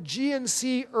going to the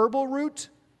GNC herbal route.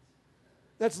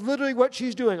 That's literally what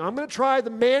she's doing. I'm going to try the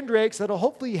mandrakes that'll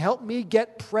hopefully help me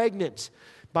get pregnant.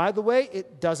 By the way,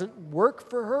 it doesn't work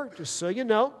for her, just so you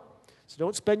know. So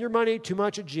don't spend your money too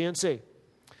much at GNC.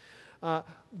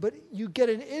 But you get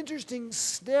an interesting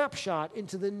snapshot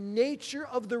into the nature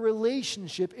of the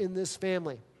relationship in this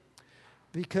family.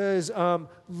 Because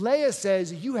Leah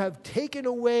says, you have taken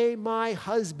away my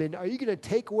husband. Are you going to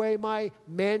take away my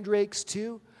mandrakes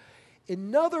too?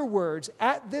 In other words,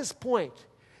 at this point,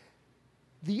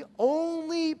 the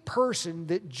only person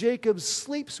that Jacob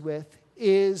sleeps with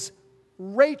is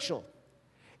Rachel.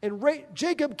 And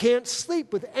Jacob can't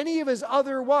sleep with any of his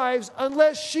other wives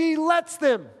unless she lets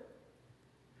them.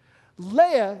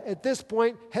 Leah, at this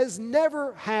point, has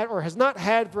never had, or has not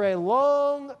had for a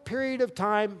long period of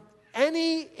time,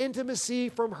 any intimacy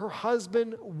from her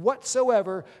husband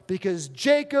whatsoever because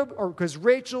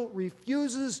Rachel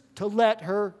refuses to let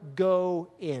her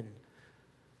go in.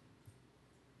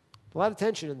 A lot of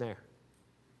tension in there.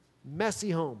 Messy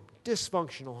home,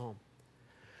 dysfunctional home.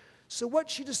 So what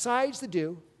she decides to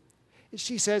do is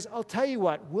she says, I'll tell you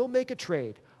what, we'll make a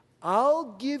trade.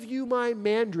 I'll give you my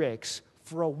mandrakes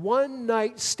for a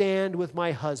one-night stand with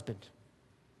my husband.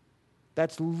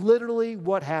 That's literally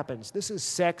what happens. This is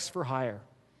sex for hire.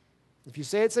 If you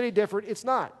say it's any different, it's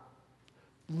not.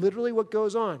 Literally what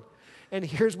goes on. And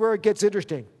here's where it gets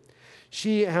interesting.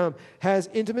 She has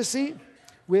intimacy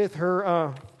with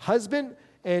her husband,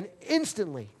 and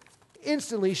instantly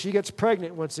she gets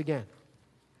pregnant once again.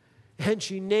 And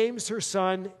she names her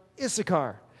son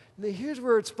Issachar. Now here's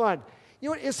where it's fun. You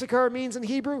know what Issachar means in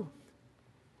Hebrew?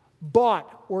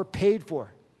 Bought or paid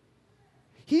for.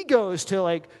 He goes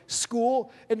to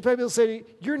school and people say,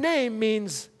 your name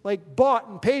means bought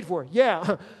and paid for.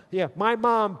 Yeah, my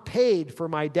mom paid for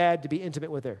my dad to be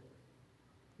intimate with her.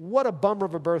 What a bummer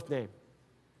of a birth name.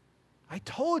 I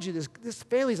told you this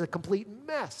family's a complete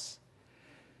mess.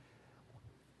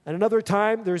 At another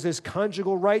time, there's this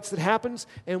conjugal rights that happens,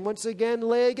 and once again,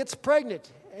 Leah gets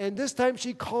pregnant. And this time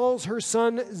she calls her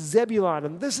son Zebulun.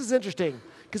 And this is interesting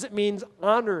because it means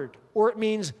honored, or it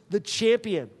means the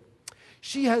champion.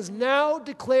 She has now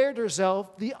declared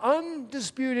herself the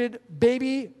undisputed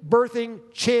baby birthing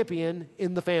champion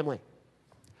in the family.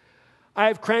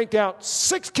 I've cranked out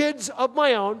 6 kids of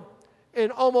my own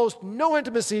and almost no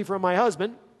intimacy from my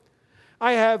husband.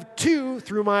 I have 2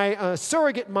 through my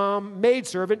surrogate mom,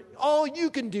 maidservant. All you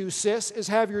can do, sis, is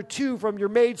have your 2 from your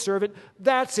maidservant.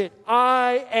 That's it.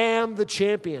 I am the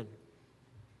champion.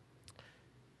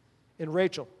 And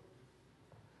Rachel,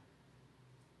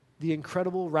 the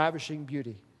incredible, ravishing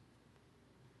beauty,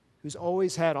 who's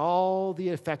always had all the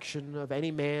affection of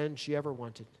any man she ever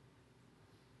wanted.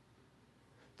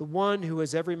 The one who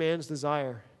has every man's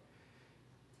desire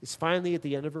is finally at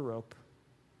the end of her rope.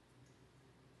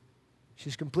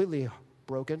 She's completely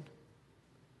broken.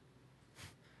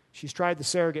 She's tried the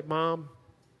surrogate mom.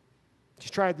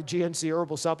 She's tried the GNC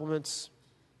herbal supplements.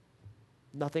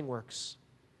 Nothing works.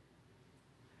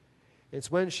 It's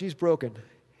when she's broken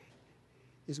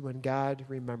is when God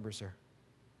remembers her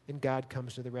and God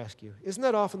comes to the rescue. Isn't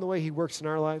that often the way He works in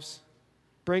our lives?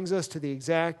 Brings us to the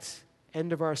exact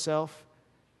end of ourself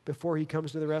before He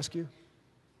comes to the rescue?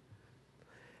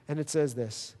 And it says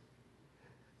this,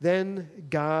 then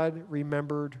God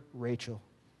remembered Rachel.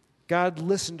 God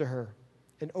listened to her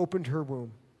and opened her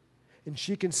womb. And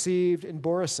she conceived and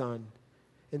bore a son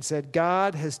and said,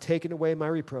 God has taken away my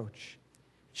reproach.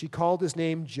 She called his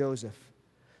name Joseph,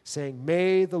 saying,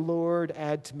 may the Lord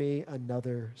add to me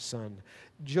another son.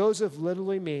 Joseph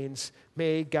literally means,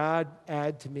 may God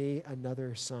add to me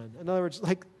another son. In other words,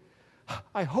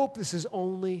 I hope this is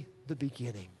only the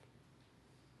beginning.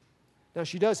 Now,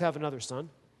 she does have another son.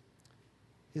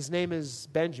 His name is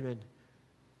Benjamin,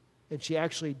 and she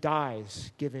actually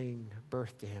dies giving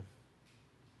birth to him.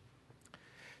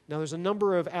 Now, there's a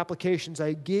number of applications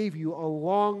I gave you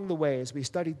along the way as we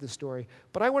studied the story,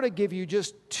 but I want to give you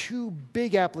just two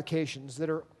big applications that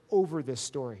are over this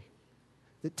story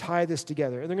that tie this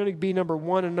together. And they're going to be number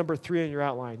 1 and number 3 in your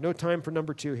outline. No time for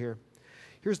number 2 here.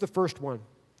 Here's the first one.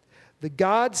 The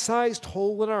God-sized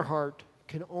hole in our heart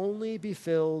can only be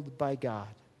filled by God.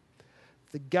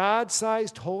 The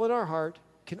God-sized hole in our heart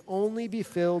can only be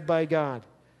filled by God.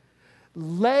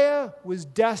 Leah was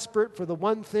desperate for the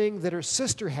one thing that her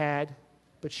sister had,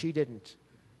 but she didn't.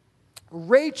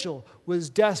 Rachel was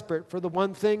desperate for the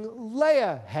one thing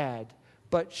Leah had,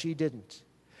 but she didn't.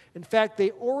 In fact,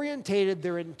 they orientated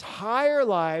their entire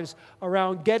lives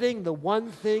around getting the one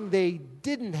thing they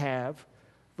didn't have,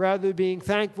 rather than being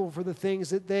thankful for the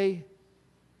things that they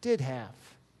did have.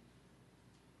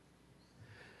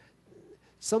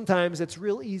 Sometimes it's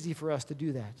real easy for us to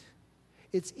do that.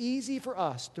 It's easy for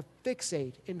us to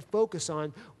fixate and focus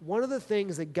on one of the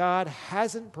things that God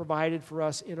hasn't provided for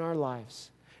us in our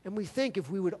lives. And we think if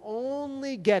we would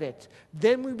only get it,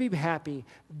 then we'd be happy,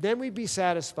 then we'd be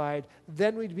satisfied,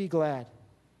 then we'd be glad.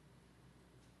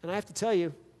 And I have to tell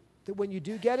you that when you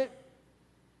do get it,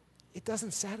 it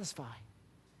doesn't satisfy.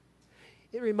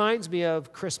 It reminds me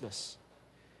of Christmas.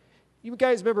 You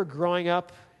guys remember growing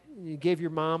up, you gave your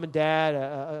mom and dad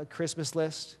a Christmas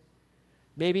list?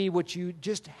 Maybe what you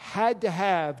just had to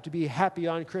have to be happy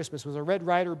on Christmas was a Red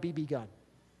Ryder BB gun.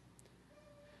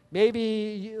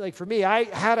 Maybe, like for me, I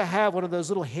had to have one of those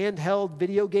little handheld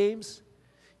video games.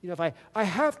 You know, if I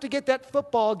have to get that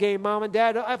football game, Mom and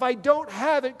Dad. If I don't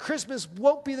have it, Christmas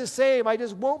won't be the same. I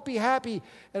just won't be happy.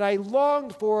 And I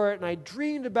longed for it, and I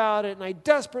dreamed about it, and I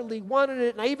desperately wanted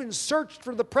it, and I even searched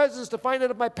for the presents to find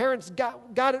out if my parents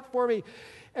got it for me.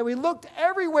 And we looked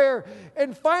everywhere,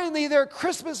 and finally their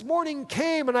Christmas morning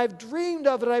came, and I've dreamed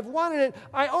of it, I've wanted it.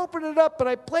 I opened it up, and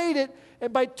I played it,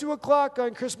 and by 2 o'clock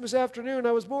on Christmas afternoon,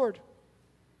 I was bored.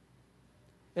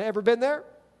 Ever been there?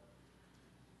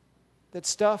 That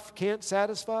stuff can't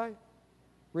satisfy?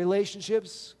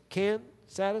 Relationships can't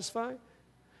satisfy?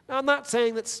 Now, I'm not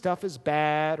saying that stuff is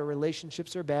bad or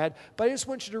relationships are bad, but I just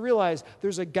want you to realize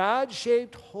there's a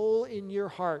God-shaped hole in your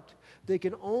heart that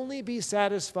can only be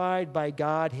satisfied by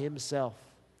God Himself.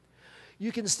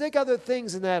 You can stick other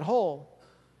things in that hole,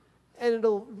 and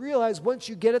it'll realize once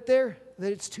you get it there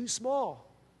that it's too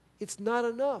small. It's not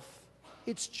enough.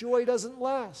 Its joy doesn't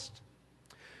last.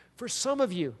 For some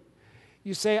of you,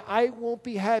 you say, I won't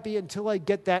be happy until I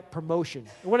get that promotion.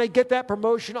 And when I get that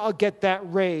promotion, I'll get that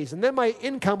raise. And then my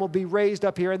income will be raised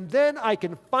up here. And then I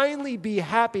can finally be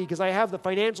happy because I have the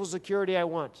financial security I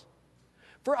want.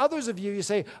 For others of you, you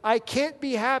say, I can't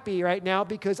be happy right now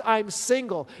because I'm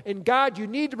single. And God, you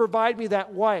need to provide me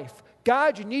that wife.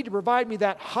 God, you need to provide me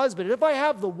that husband. And if I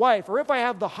have the wife or if I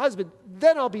have the husband,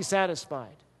 then I'll be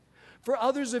satisfied. For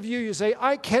others of you, you say,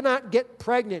 I cannot get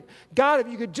pregnant. God, if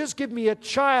you could just give me a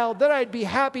child, then I'd be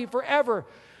happy forever.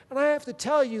 And I have to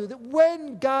tell you that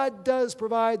when God does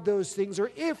provide those things,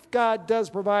 or if God does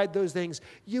provide those things,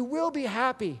 you will be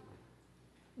happy,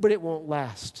 but it won't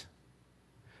last.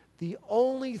 The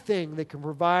only thing that can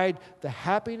provide the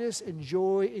happiness and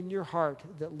joy in your heart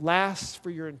that lasts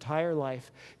for your entire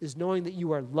life is knowing that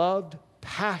you are loved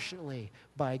passionately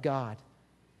by God,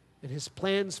 and His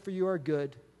plans for you are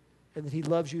good, and that He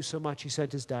loves you so much He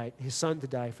sent His Son to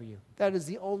die for you. That is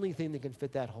the only thing that can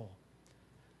fit that hole.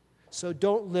 So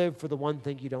don't live for the one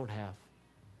thing you don't have.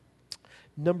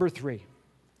 Number 3,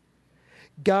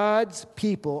 God's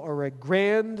people are a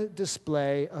grand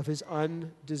display of his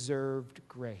undeserved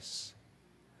grace.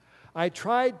 I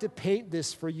tried to paint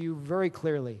this for you very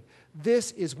clearly.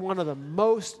 This is one of the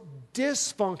most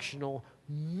dysfunctional,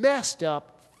 messed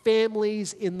up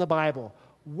families in the Bible.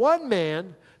 One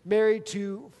man married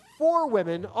to 4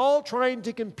 women, all trying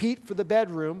to compete for the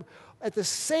bedroom at the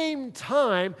same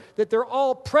time that they're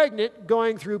all pregnant,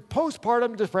 going through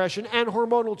postpartum depression and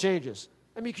hormonal changes.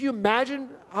 I mean, can you imagine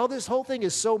how this whole thing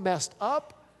is so messed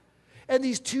up? And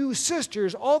these 2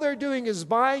 sisters, all they're doing is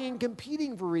vying and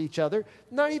competing for each other,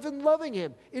 not even loving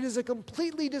him. It is a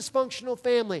completely dysfunctional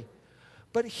family.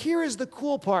 But here is the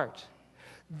cool part.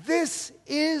 This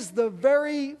is the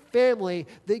very family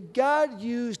that God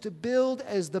used to build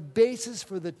as the basis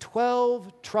for the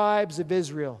 12 tribes of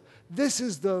Israel. This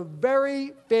is the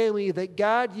very family that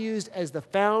God used as the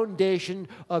foundation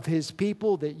of his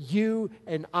people that you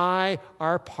and I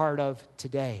are part of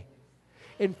today.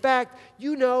 In fact,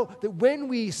 you know that when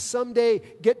we someday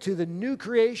get to the new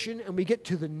creation and we get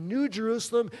to the new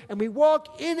Jerusalem and we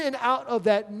walk in and out of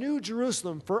that new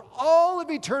Jerusalem for all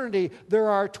of eternity, there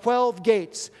are 12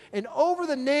 gates. And over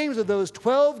the names of those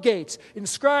 12 gates,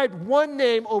 inscribed one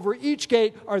name over each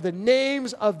gate, are the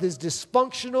names of this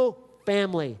dysfunctional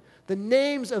family. The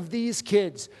names of these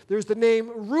kids. There's the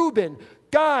name Reuben.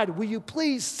 God, will you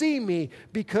please see me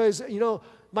because,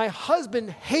 my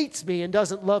husband hates me and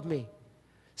doesn't love me.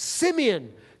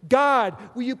 Simeon, God,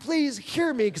 will you please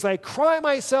hear me because I cry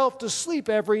myself to sleep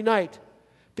every night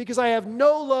because I have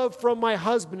no love from my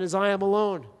husband as I am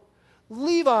alone.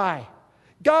 Levi,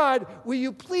 God, will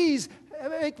you please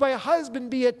make my husband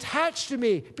be attached to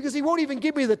me because he won't even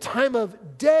give me the time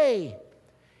of day.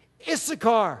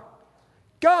 Issachar,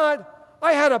 God,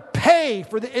 I had to pay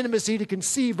for the intimacy to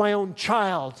conceive my own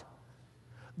child.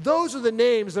 Those are the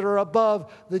names that are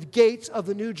above the gates of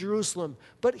the New Jerusalem.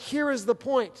 But here is the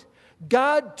point.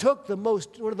 God took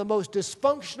one of the most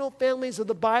dysfunctional families of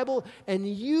the Bible and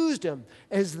used them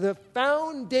as the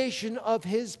foundation of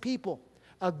his people.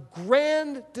 A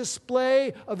grand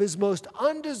display of his most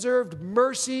undeserved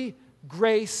mercy,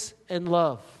 grace, and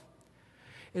love.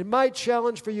 And my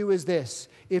challenge for you is this.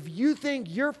 If you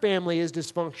think your family is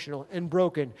dysfunctional and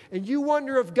broken, and you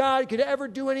wonder if God could ever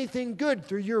do anything good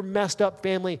through your messed up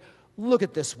family, look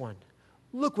at this one.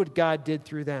 Look what God did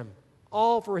through them.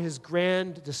 All for his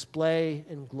grand display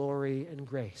and glory and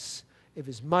grace of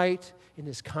his might and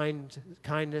his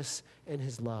kindness and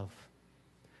his love.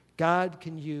 God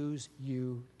can use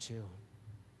you too.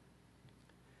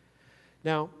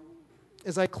 Now,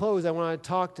 as I close, I want to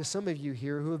talk to some of you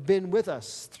here who have been with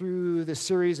us through the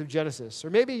series of Genesis.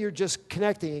 Or maybe you're just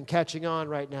connecting and catching on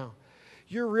right now.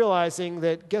 You're realizing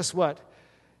that, guess what?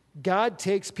 God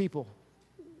takes people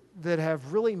that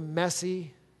have really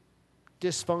messy,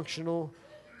 dysfunctional,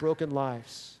 broken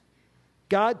lives.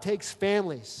 God takes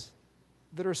families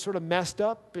that are sort of messed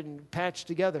up and patched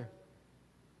together.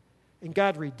 And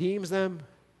God redeems them,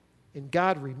 and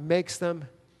God remakes them,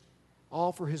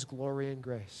 all for his glory and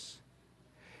grace.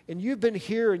 And you've been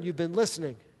here and you've been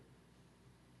listening.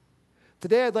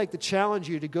 Today I'd like to challenge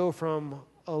you to go from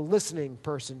a listening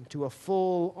person to a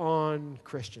full-on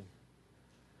Christian.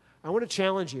 I want to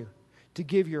challenge you to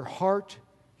give your heart,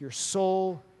 your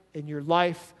soul, and your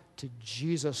life to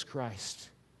Jesus Christ.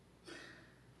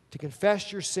 To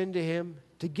confess your sin to him,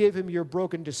 to give him your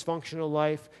broken, dysfunctional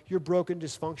life, your broken,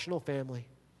 dysfunctional family.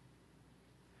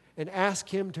 And ask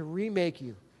him to remake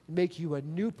you, make you a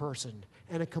new person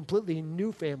and a completely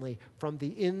new family from the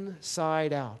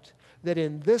inside out. That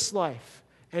in this life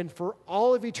and for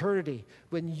all of eternity,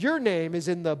 when your name is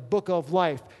in the book of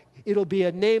life, it'll be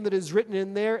a name that is written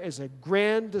in there as a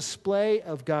grand display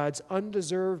of God's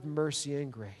undeserved mercy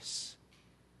and grace.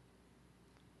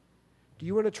 Do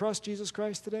you want to trust Jesus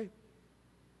Christ today?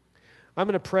 I'm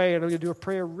going to pray, and I'm going to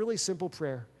do a really simple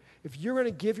prayer. If you're going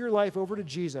to give your life over to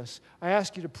Jesus, I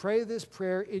ask you to pray this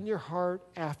prayer in your heart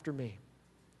after me.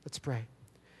 Let's pray.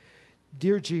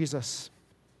 Dear Jesus,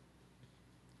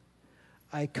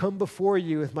 I come before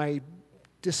you with my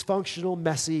dysfunctional,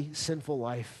 messy, sinful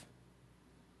life.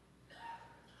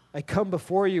 I come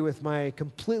before you with my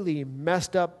completely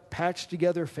messed up, patched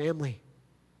together family.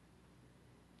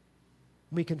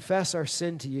 We confess our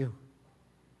sin to you.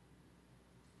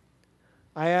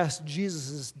 I ask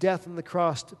Jesus' death on the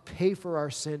cross to pay for our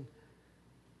sin.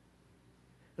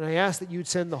 And I ask that you'd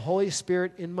send the Holy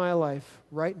Spirit in my life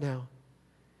right now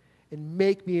and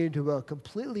make me into a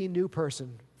completely new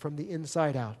person from the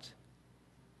inside out.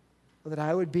 And that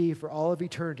I would be, for all of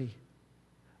eternity,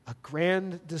 a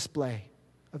grand display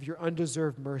of your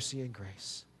undeserved mercy and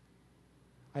grace.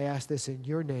 I ask this in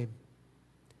your name.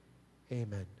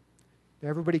 Amen. Now,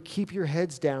 everybody, keep your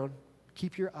heads down.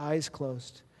 Keep your eyes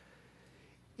closed.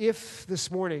 If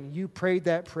this morning you prayed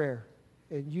that prayer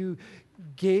and you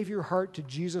gave your heart to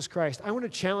Jesus Christ, I want to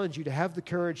challenge you to have the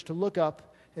courage to look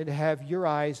up and to have your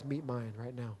eyes meet mine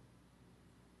right now.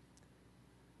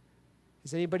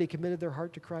 Has anybody committed their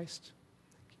heart to Christ?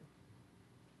 Thank you.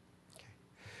 Okay.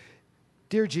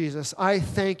 Dear Jesus, I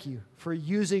thank you for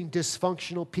using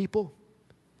dysfunctional people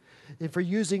and for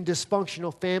using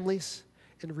dysfunctional families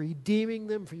and redeeming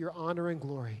them for your honor and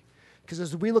glory. Because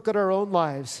as we look at our own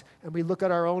lives and we look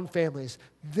at our own families,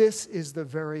 this is the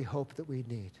very hope that we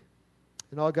need.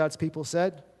 And all God's people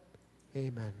said,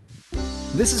 amen.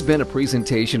 This has been a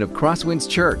presentation of Crosswinds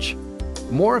Church.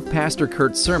 More of Pastor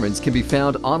Kurt's sermons can be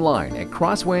found online at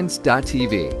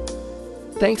crosswinds.tv.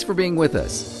 Thanks for being with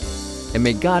us, and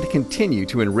may God continue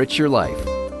to enrich your life.